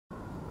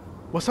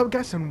What's up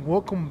guys, and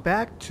welcome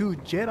back to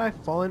Jedi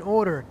Fallen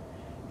Order,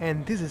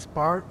 and this is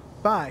part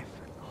 5,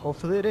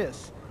 hopefully it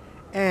is.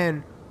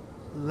 And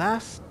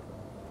last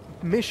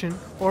mission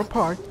or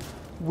part,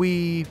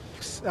 we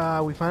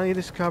finally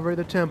discovered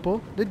the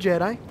temple, the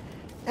Jedi,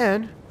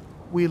 and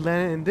we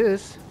landed in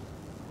this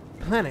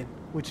planet,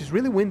 which is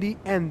really windy,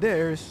 and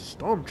there's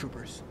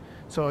stormtroopers.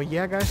 So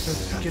yeah guys,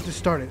 let's get this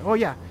started. Oh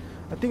yeah,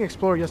 I think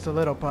explore just a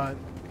little, but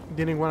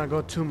didn't want to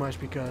go too much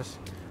because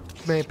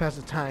we may pass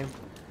the time.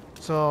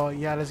 So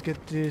yeah, let's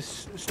get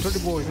this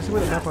started, boys. Let's see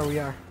where the map we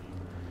are.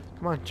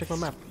 Come on, check my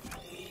map.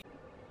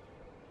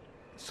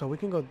 So we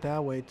can go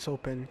that way, it's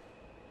open.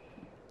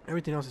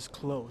 Everything else is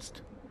closed.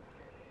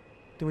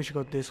 I think we should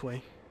go this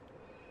way.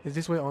 It's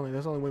this way only,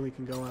 that's the only way we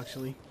can go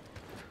actually.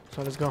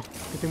 So let's go. I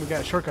think we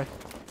got a shortcut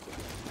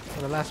for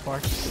the last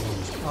part.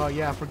 Oh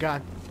yeah, I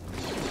forgot.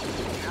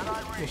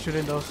 They shoot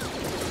in those.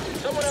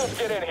 Someone else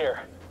get in here.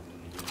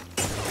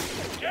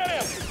 Get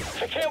him!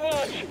 I can't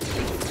watch!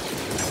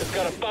 Just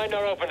gotta find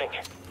our opening.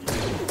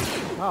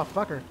 Oh,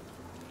 fucker.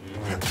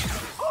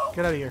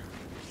 Get out of here.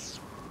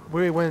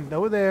 We went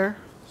over there,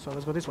 so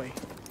let's go this way.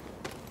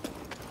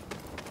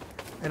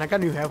 And I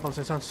got new headphones,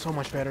 it sounds so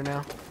much better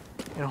now.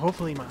 And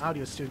hopefully my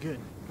audio is still good.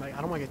 Like,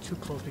 I don't want to get too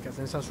close because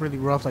then it sounds really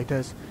rough like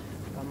this.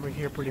 I'm right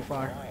here pretty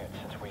far.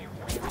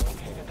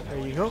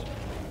 There you go.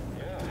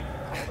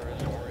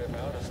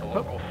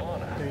 Oh,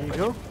 there you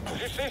go.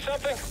 Did you see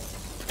something?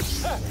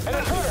 Ah, an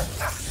intruder!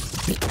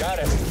 Got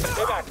it.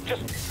 Stay back.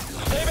 Just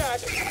stay back.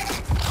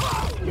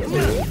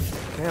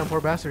 Damn, poor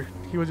bastard.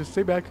 He was just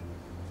stay back.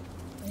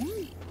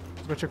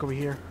 Let's go check over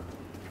here.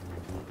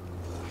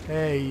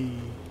 Hey.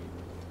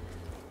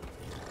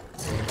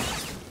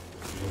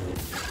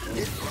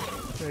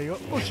 There you go.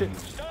 Oh shit.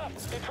 Stop!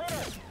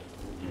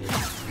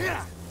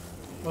 Intruder!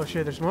 Oh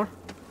shit, there's more?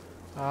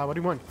 What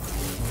do you want?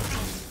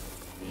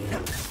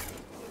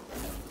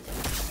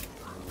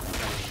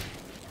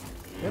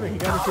 Damn it, he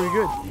got me pretty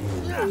good.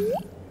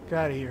 Get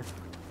out of here.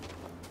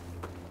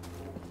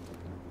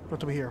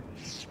 What's over here?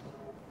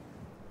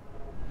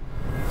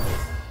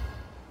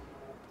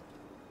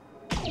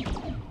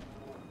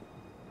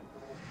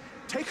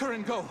 Take her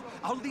and go.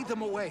 I'll lead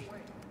them away.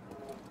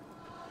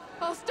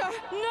 Buster,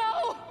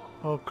 no!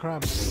 Oh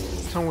crap.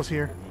 Someone was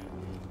here.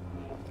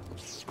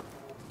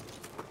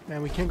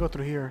 Man, we can't go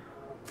through here.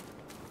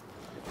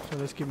 So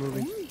let's keep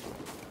moving.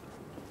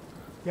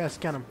 Yeah,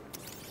 scan him.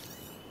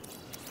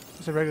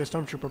 It's a regular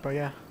stormtrooper, but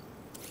yeah.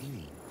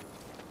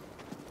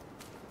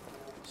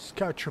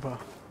 Scout trooper.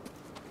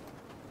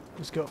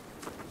 Let's go.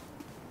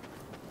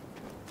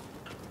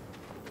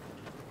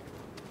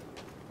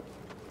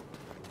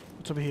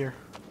 What's over here?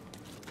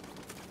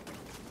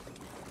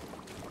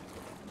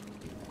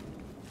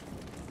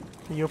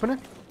 Can you open it?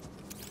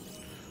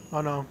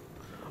 Oh no.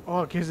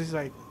 Oh, because this is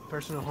like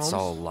personal homes? It's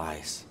all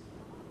lies.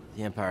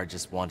 The Empire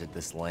just wanted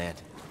this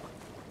land.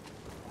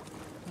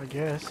 I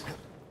guess.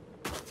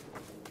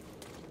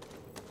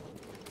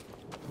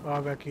 Oh,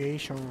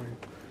 evacuation.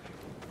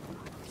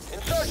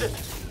 Insurgent!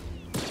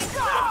 That's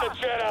the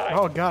Jedi!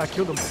 Oh god, I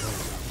killed him.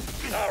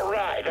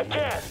 Alright,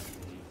 again!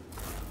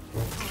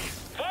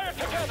 Fire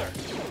together!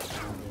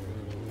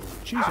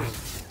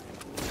 Jesus.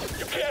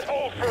 You can't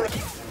hold for it!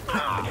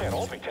 They can't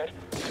hold me, Ted.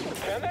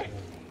 Can they?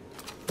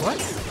 What?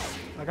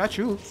 I got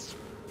you.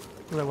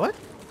 Wait, what?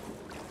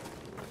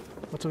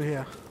 What's over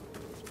here?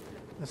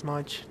 That's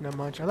much, not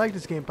much. I like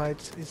this game, but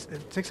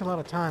it takes a lot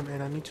of time,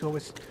 and I need to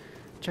always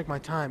check my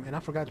time, and I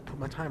forgot to put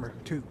my timer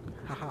too.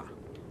 Haha.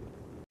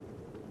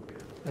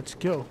 Let's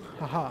go.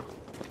 Haha.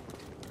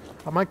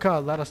 I might cut a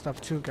lot of stuff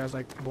too, guys,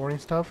 like boring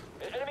stuff.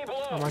 Enemy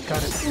below! I might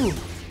cut it. Ooh.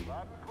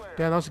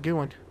 Damn, that was a good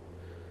one.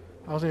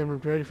 I wasn't even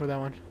ready for that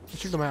one. Let's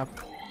check the map.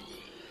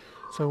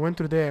 So we went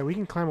through there. We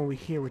can climb over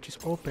here, which is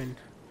open.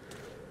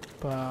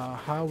 But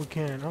how we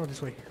can? Oh,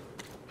 this way.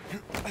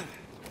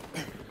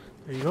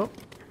 There you go.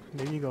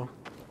 There you go.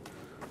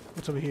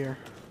 What's over here?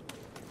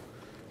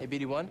 Hey,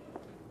 BD1.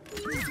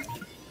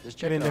 Just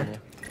Get in checking on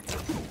there.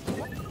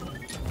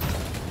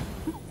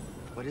 you.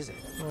 What is it?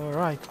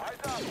 Alright.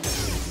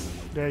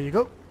 There you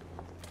go.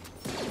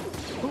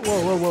 Whoa,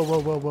 whoa, whoa, whoa,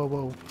 whoa, whoa,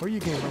 whoa. Where you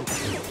came from?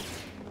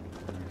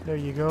 There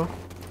you go.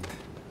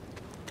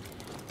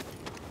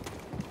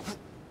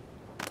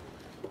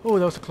 Oh,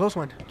 that was a close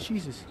one.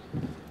 Jesus.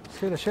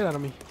 Scared the shit out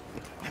of me.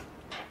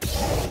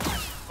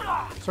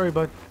 Sorry,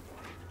 bud.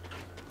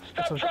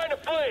 Stop trying to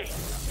flee!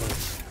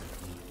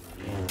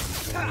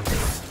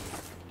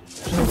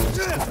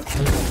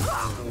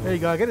 There you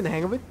go. I get in the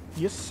hang of it.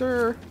 Yes,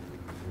 sir.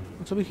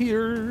 What's over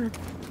here?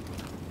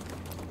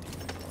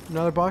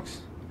 Another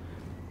box.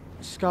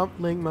 Scout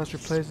link must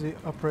replace the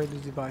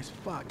operator's device.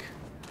 Fuck.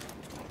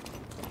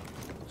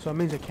 So that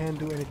means I can't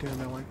do anything on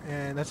that one.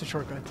 And that's a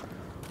shortcut.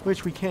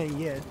 Which we can't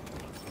yet.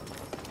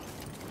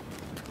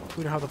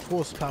 We don't have the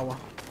full power.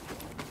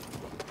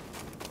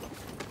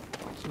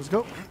 So let's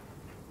go.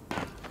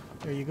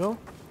 There you go.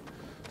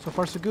 So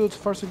far so good, so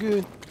far so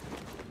good.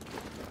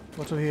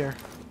 What's over here?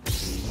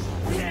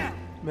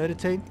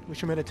 Meditate. We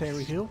should meditate and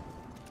reheal.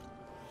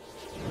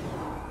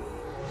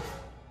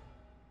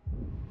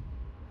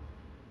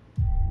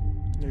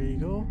 There you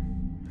go.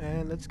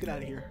 And let's get out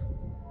of here.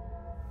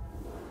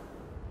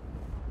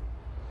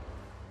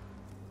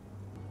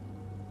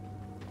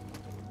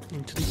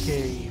 Into the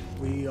cave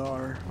we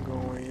are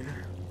going.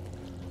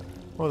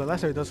 Oh, the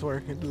laser does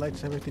work. It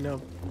lights everything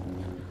up.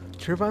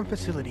 Turbine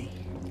facility.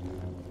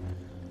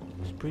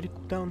 It's pretty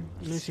down.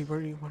 Let me see.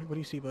 What do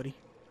you see, buddy?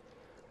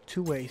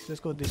 Two ways. Let's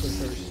go this way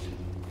first.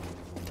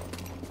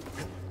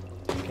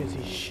 Can't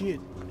see shit.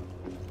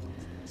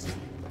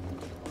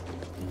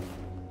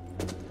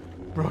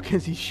 Bro,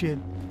 can't see shit.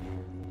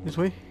 This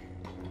way?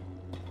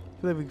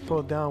 I feel like we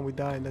fall down, we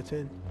die, and that's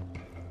it.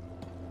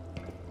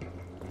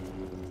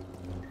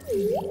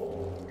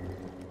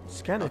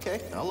 Scan it.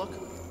 Okay, I'll look.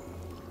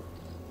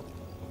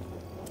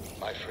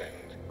 My friend,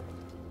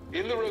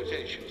 in the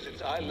rotation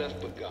since I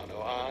left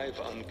Bogano, I've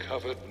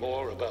uncovered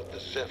more about the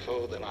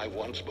Zepho than I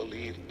once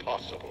believed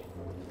possible.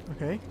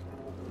 Okay.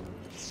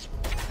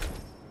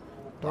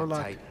 Door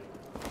lock. Tight.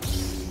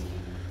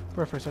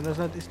 Perfect, so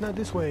it's not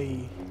this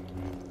way.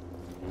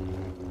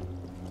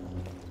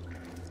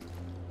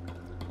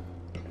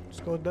 Let's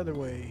go the other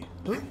way.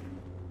 Huh?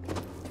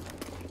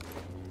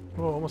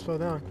 Whoa, almost fell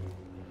down.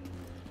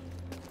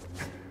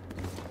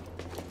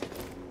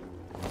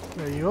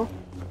 There you go.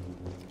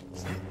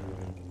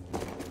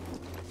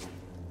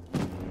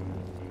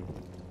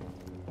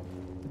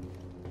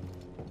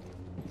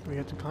 We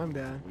have to climb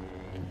that.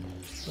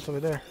 What's over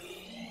there?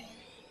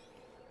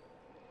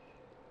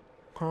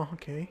 Oh,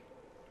 okay.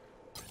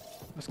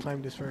 Let's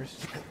climb this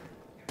first.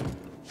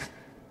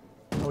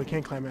 Oh, we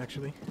can't climb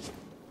actually.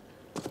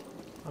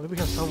 I think we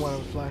have somewhat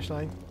of a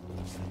flashlight.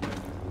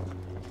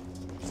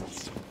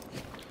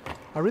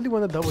 I really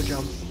want to double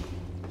jump.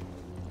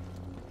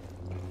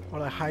 Or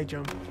like high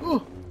jump. Oh!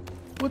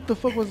 What the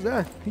fuck was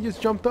that? He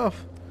just jumped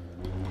off.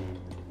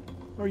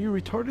 Are you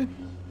retarded?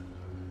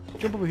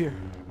 Jump over here.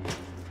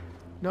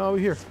 No, over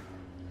here.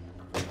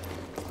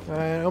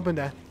 Open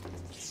that.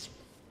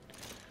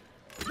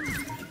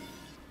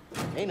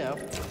 Hey now.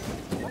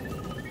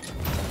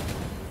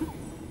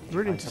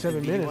 We're into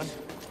 7 minutes.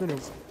 It's been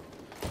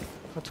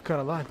that took out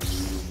a lot.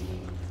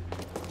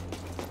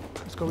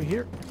 Let's go over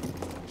here.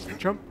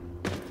 Jump.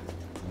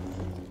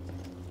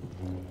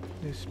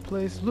 This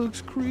place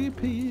looks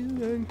creepy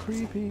and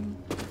creepy.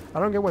 I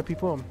don't get why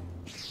people.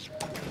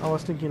 I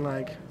was thinking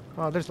like,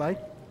 oh, there's light.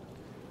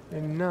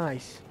 And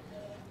nice.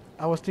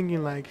 I was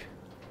thinking like,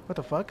 what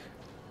the fuck?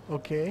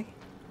 Okay.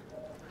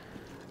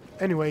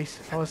 Anyways,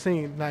 I was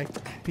saying like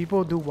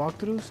people do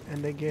walkthroughs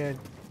and they get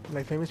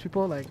like famous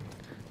people like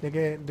they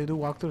do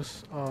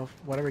walkthroughs of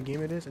whatever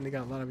game it is and they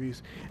got a lot of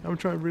views. I'm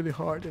trying really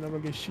hard and I'm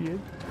gonna get shit.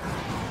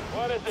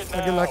 What is it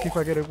now? I get lucky if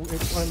I get at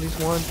least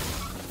one.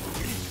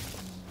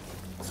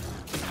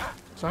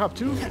 So I have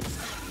two.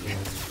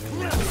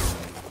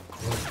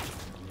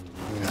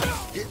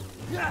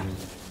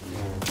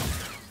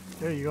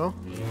 There you go.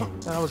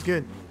 That was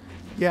good.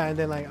 Yeah, and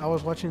then like I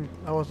was looking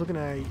at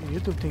a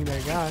YouTube thing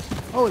that I got.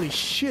 Holy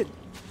shit,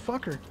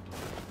 fucker.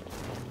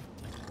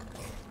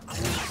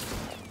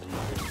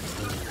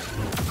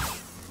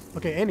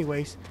 Okay,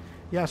 anyways,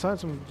 yeah, I saw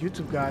some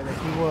YouTube guy that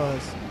he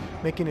was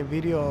making a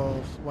video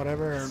of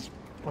whatever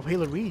of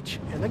Halo Reach,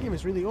 and that game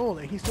is really old,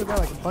 and he still got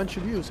like a bunch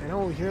of views, and I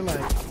only hear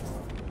like,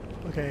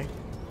 okay,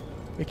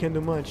 we can't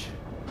do much.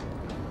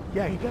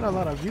 Yeah, he got a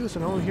lot of views,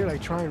 and I only hear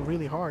like trying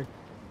really hard.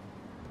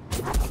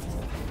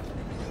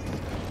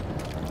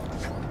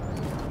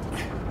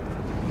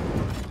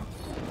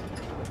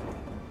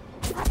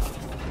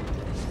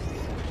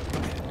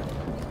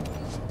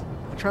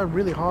 I tried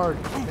really hard,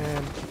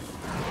 and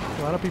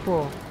a lot of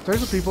people, there's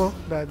some people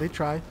that they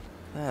try,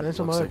 and then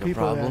some other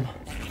people that...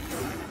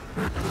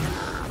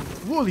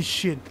 Holy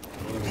shit!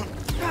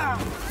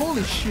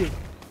 Holy shit!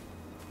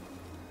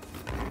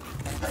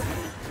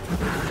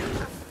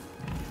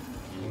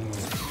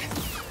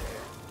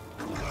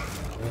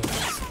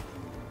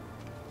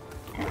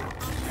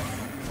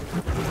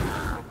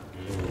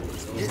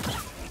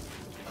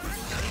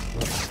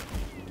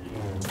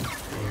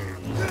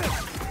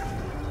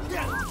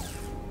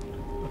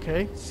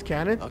 Okay,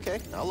 scan it. Okay,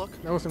 I'll look.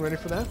 I wasn't ready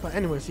for that, but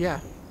anyways, yeah.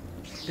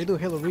 They do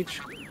Halo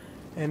Reach,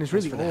 and it's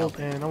really old,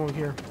 and I'm over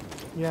here.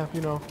 Yeah,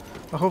 you know,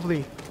 but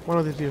hopefully one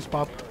of these videos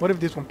pop. What if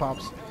this one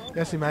pops?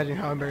 Just imagine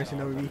how embarrassing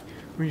that would be.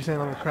 When you're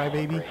saying I'm a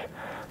crybaby,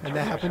 and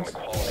that happens.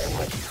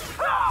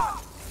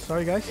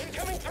 Sorry, guys.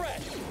 Incoming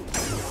threat.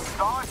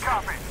 Solid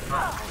copy.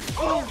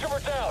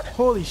 Stormtrooper down.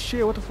 Holy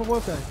shit, what the fuck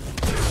was that?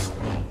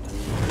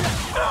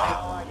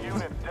 Allied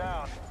units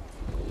down.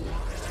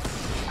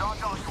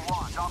 Dodge all you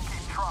want. I'll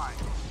keep trying.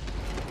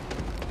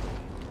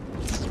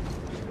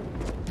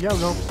 Yeah,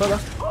 no, fella.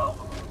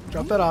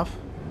 Drop that off.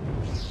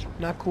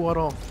 Not cool at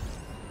all.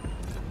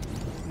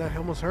 That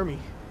almost hurt me.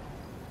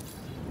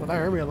 Well, that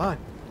hurt me a lot.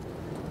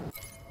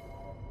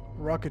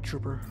 Rocket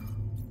Trooper.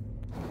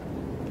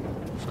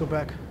 Let's go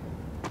back.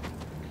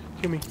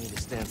 Give me. Need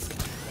to stand.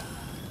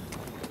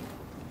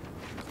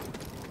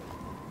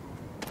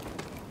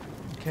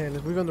 Okay,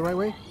 let's move on the right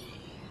way.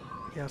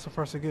 Yeah, so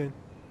far so good.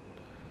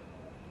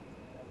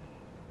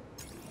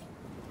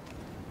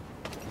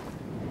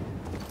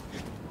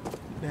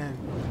 Man.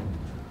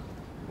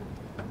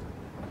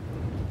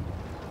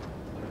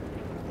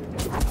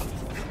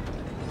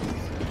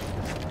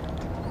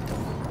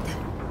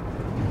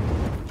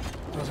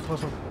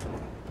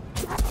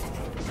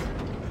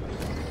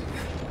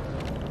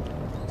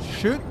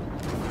 Shit.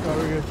 Oh,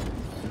 we're good.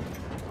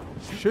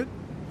 Shit.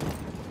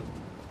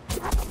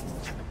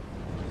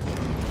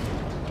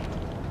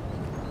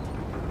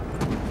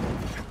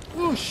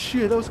 Oh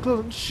shit, that was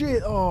close.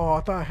 Shit. Oh,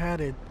 I thought I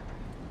had it.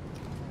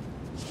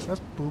 That's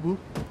boo-boo.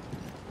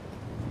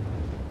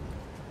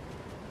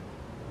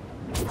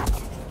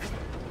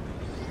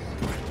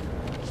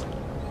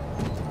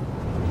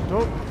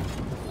 Nope.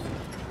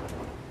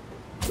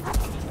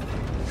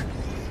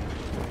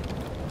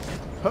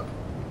 Huh.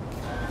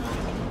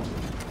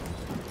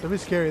 That'd be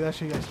scary. That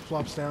shit guys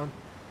flops down.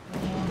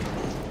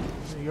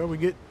 There you go. We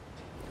get.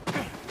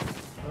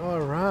 All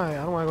right. I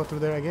don't want to go through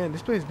there again.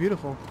 This place is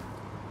beautiful.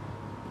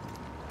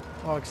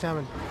 Oh,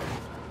 examine.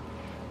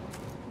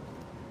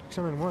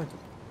 Examine what?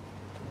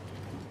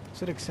 I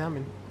said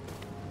examine.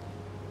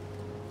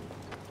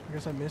 I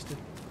guess I missed it.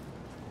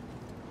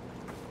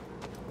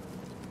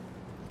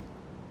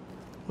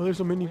 Oh, there's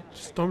so many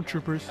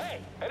stormtroopers. Hey,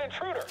 an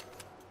intruder!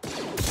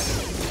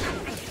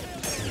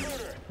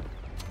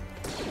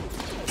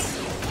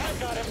 I've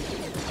got him.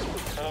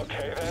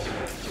 Okay, then.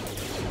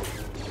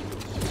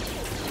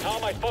 How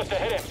am I supposed to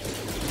hit him?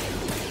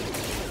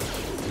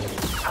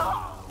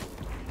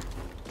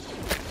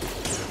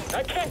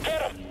 I can't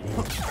get him!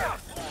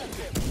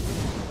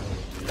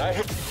 I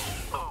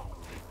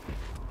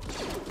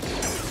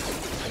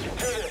can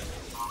do this.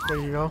 There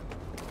you go.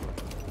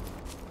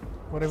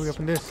 What have we got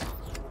from this?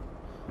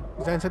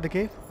 Is that inside the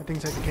cave? I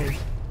think inside the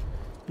cave.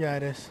 Yeah,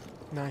 it is.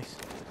 Nice.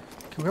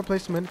 Can we have a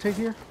place to meditate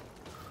here?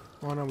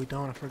 Oh no, we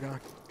don't. I forgot.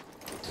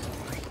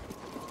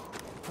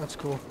 That's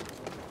cool.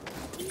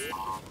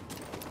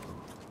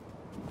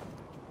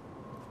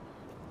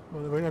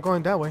 Well, we're not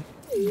going that way.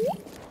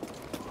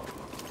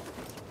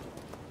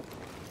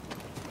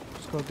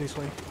 Let's go this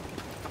way.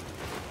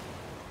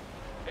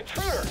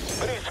 Intruder,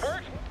 but he's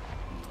hurt?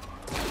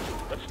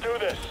 Let's do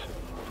this.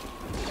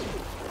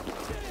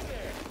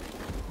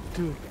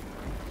 Dude.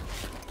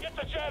 Get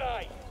the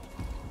Jedi!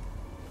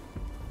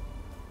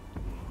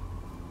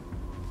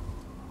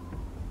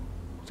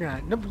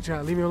 Nope,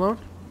 just leave me alone.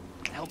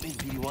 Help me,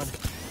 BD1.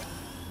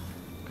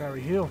 Gotta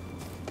heal.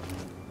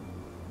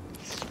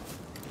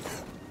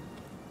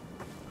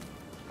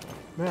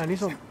 Man, I need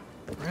some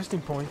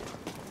resting point.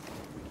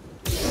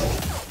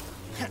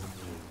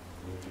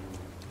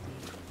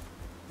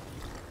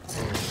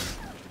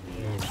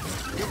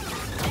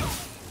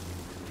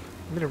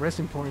 I need a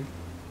resting point.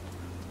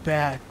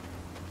 Bad.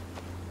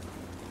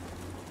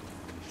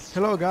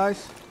 Hello,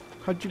 guys.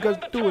 How'd you guys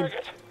Found the doing?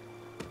 target.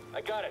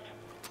 I got it.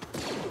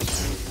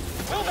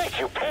 We'll make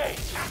you pay.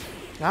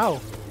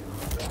 Ow.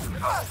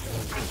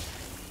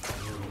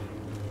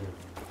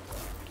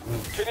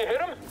 Can you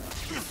hit him?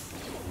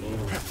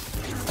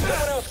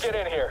 Someone else get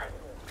in here.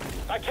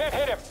 I can't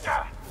hit him.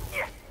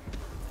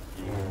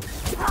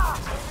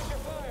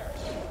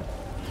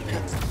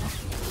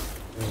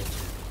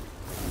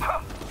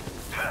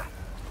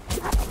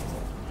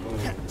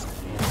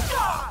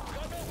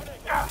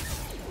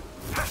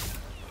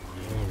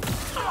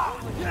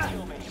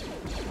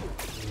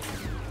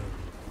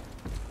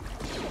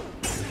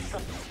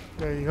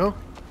 There you go.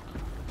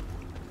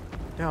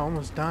 Yeah, I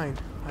almost died.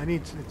 I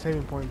need a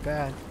saving point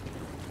bad.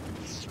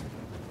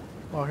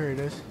 Oh, here it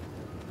is.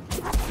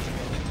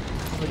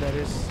 Oh, that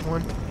is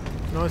one.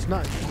 No, it's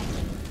not.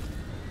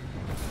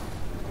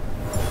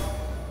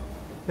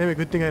 Maybe a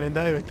good thing I didn't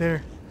die right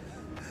there.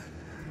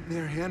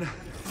 There, Hannah.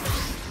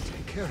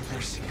 Take care of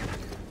her, Cere.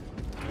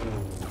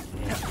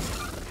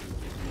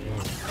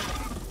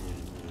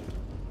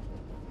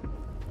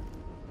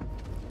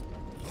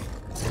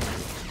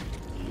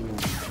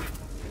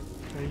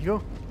 There you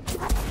go.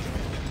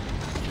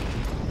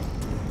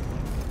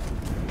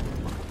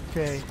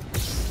 Okay.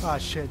 Ah,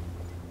 shit.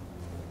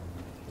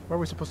 Where are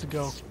we supposed to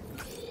go?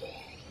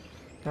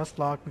 That's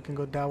locked. We can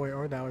go that way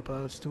or that way, but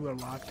those two are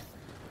locked.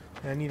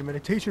 And I need a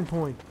meditation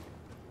point.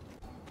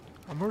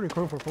 I'm already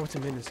recording for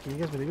 14 minutes. Can you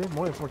guys believe it?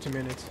 More than 14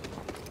 minutes.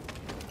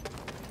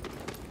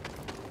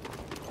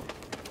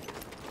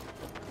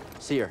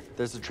 Cere,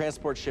 there's a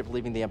transport ship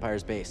leaving the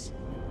Empire's base.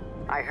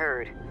 I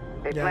heard.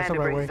 They Yeah, plan that's to the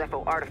right bring way.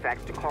 Zepho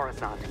artifacts to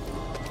Coruscant.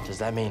 Does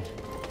that mean?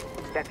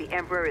 That the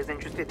Emperor is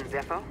interested in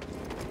Zepho?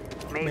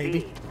 Maybe.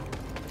 Maybe.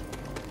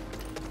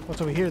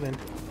 What's over here then?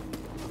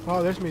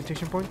 Oh, there's a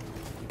meditation point.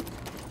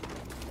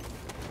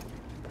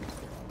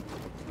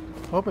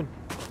 Open.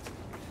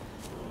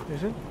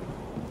 Is it?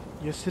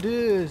 Yes, it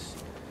is.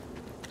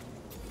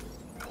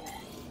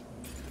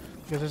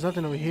 Because there's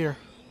nothing over here.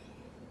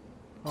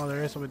 Oh,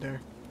 there is over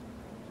there.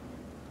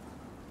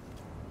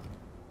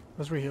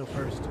 Let's reheal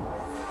first.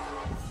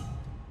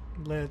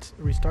 Let's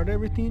restart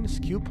everything.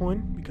 Skill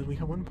point because we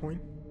have 1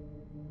 point.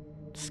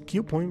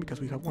 Skill point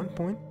because we have 1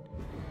 point.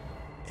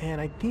 And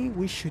I think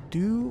we should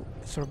do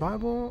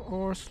survival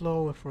or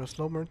slow for a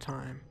slower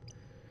time.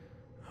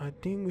 I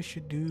think we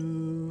should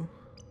do...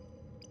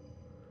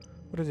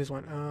 What is this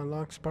one?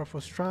 Locks powerful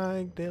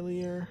strike,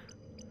 deadlier.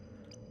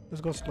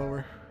 Let's go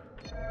slower.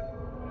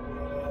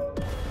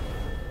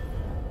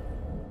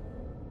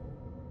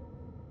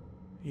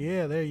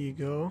 Yeah, there you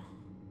go.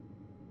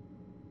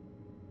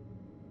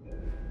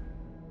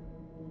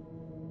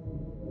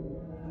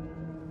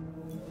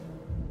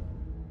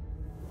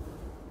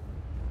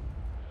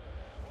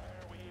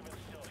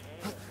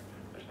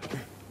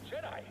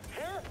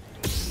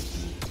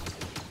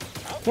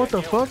 What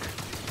the fuck?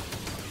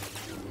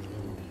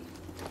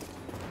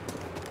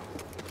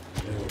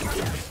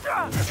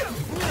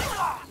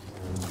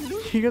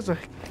 He gets a...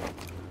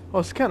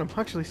 Oh, scan him.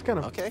 Actually, scan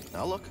him. Okay,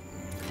 I'll look.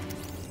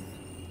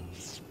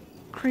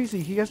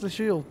 Crazy. He has the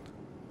shield.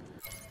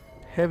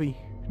 Heavy.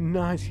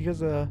 Nice. He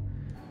has a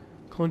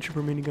clone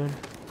trooper minigun.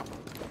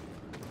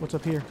 What's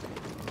up here?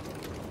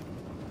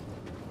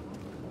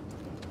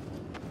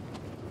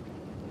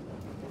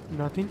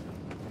 Nothing.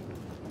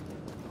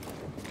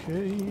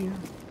 Okay.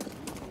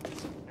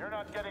 You're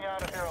not getting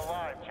out of here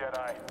alive,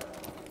 Jedi.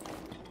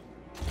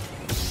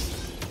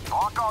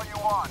 Talk all you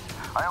want.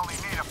 I only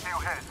need a few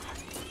hits.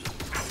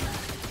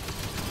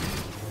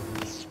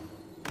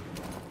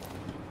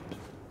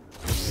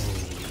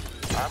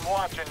 I'm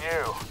watching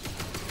you.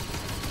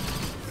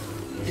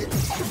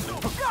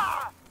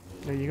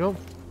 There you go.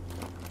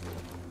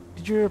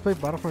 Did you ever play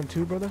Battlefront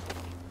 2, brother?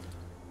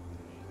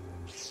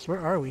 Where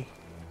are we?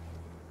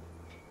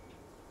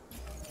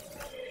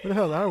 Where the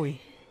hell are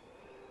we?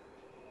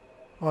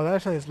 Oh,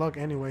 that side is locked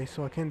anyway,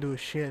 so I can't do a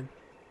shit.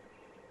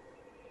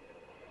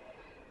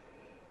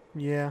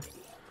 Yeah.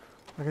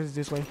 I guess it's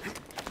this way.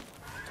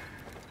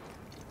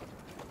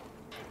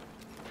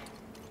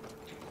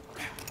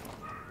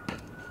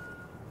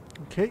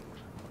 Okay.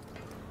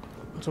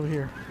 What's over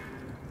here?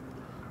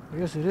 I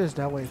guess it is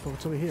that way, but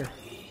what's over here?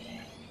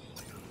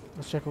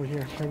 Let's check over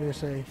here. Maybe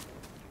there's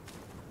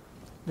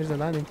a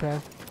landing pad.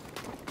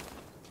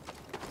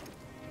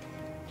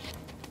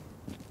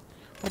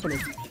 Open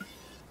it.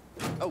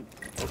 Oh,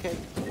 okay.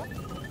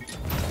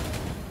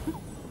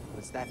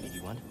 What's that,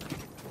 BD1?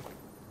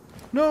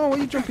 No, why are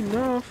you jumping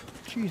off?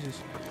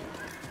 Jesus.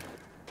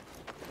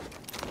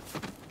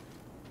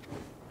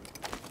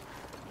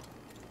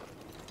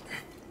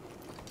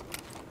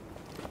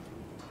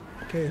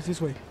 Okay, it's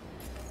this way.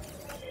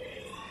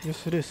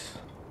 Yes, it is.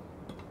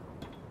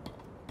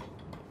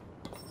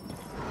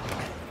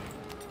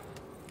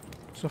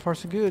 So far,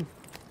 so good.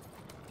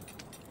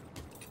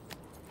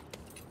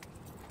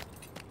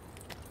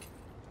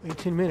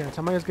 18 minutes.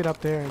 I might just get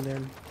up there and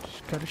then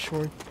just cut it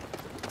short.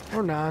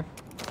 Or not.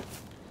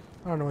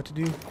 I don't know what to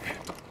do.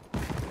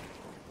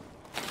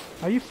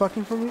 Are you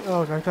fucking for me?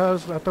 Oh, I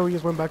thought we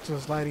just went back to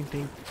the sliding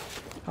thing.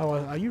 Oh,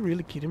 are you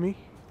really kidding me?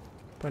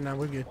 But now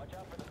we're good. Watch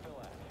out for the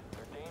Philax.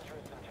 They're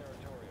dangerous and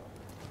territorial.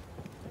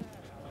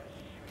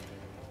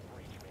 Won't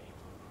reach me.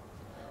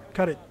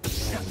 Cut it.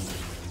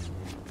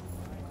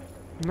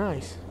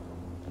 Nice.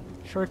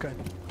 Shortcut.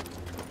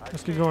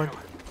 Let's keep going.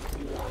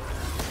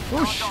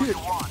 Oh shit!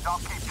 I'll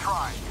keep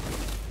trying.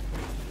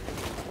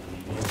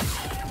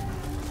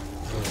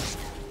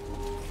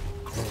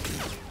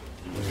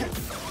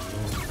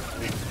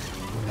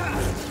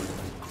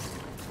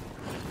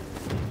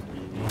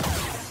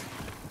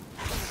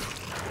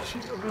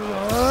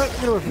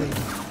 Get away from me.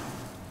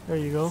 There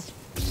you go.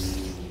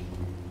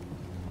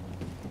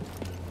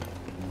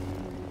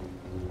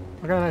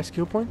 I got a nice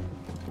skill point.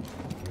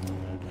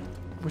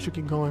 Wish we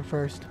could go in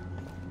first.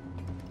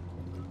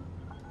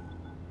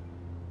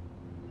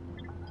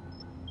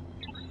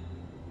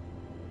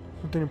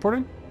 Something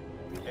important?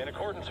 In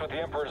accordance with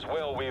the Emperor's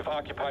will, we've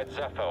occupied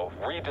Zepho,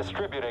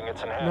 redistributing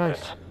its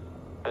inhabitants. Nice.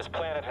 This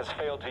planet has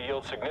failed to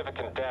yield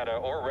significant data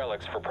or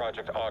relics for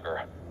Project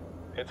Augur.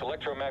 Its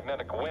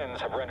electromagnetic winds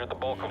have rendered the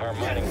bulk of our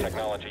mining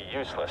technology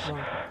useless.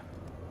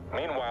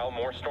 Meanwhile,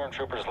 more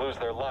stormtroopers lose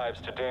their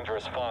lives to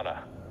dangerous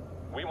fauna.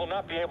 We will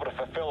not be able to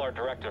fulfill our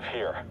directive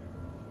here.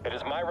 It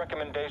is my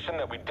recommendation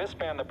that we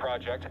disband the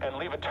project and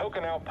leave a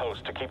token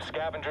outpost to keep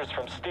scavengers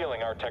from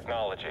stealing our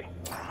technology.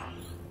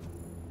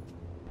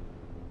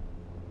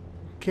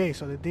 Okay,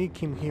 so they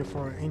came here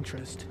for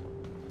interest.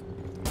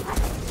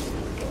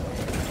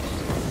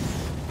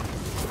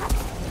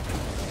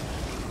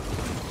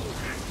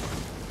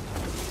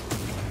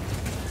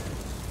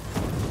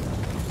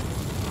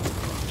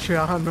 Shit,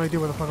 I have no idea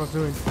what the fuck I was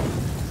doing.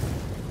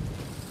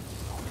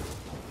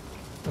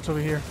 What's over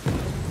here?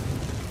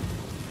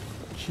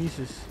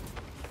 Jesus.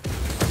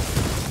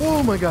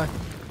 Oh my god.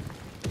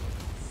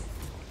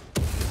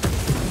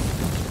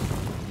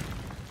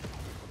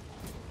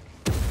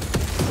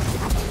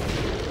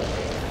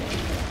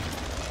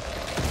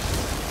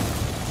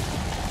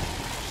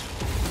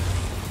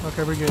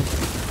 Okay, we're good.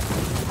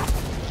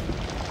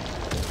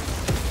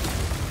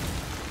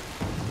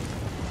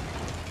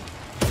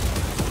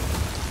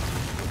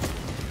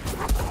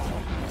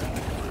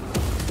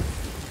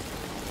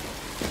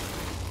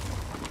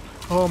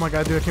 Oh my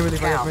god, dude, I can't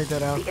believe I just made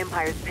that out. The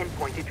Empire's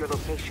pinpointed your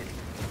location.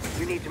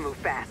 You need to move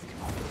fast.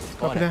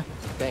 Copy that.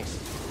 Thanks.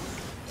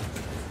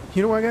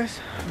 You know what, guys?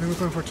 I've been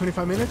recording for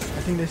 25 minutes.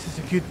 I think this is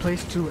a good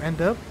place to end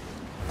up.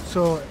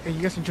 So, if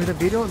you guys enjoyed the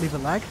video, leave a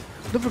like.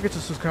 Don't forget to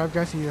subscribe,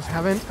 guys, if you guys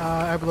haven't.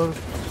 I upload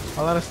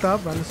a lot of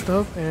stuff, random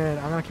stuff, and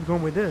I'm gonna keep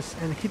going with this.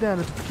 And hit that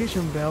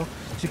notification bell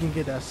so you can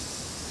get the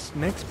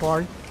next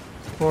part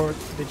for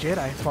the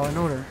Jedi Fallen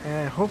Order.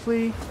 And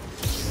hopefully,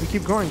 we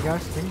keep going,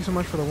 guys. Thank you so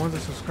much for the ones that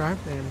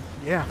subscribed. And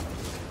yeah,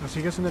 I'll see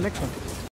you guys in the next one.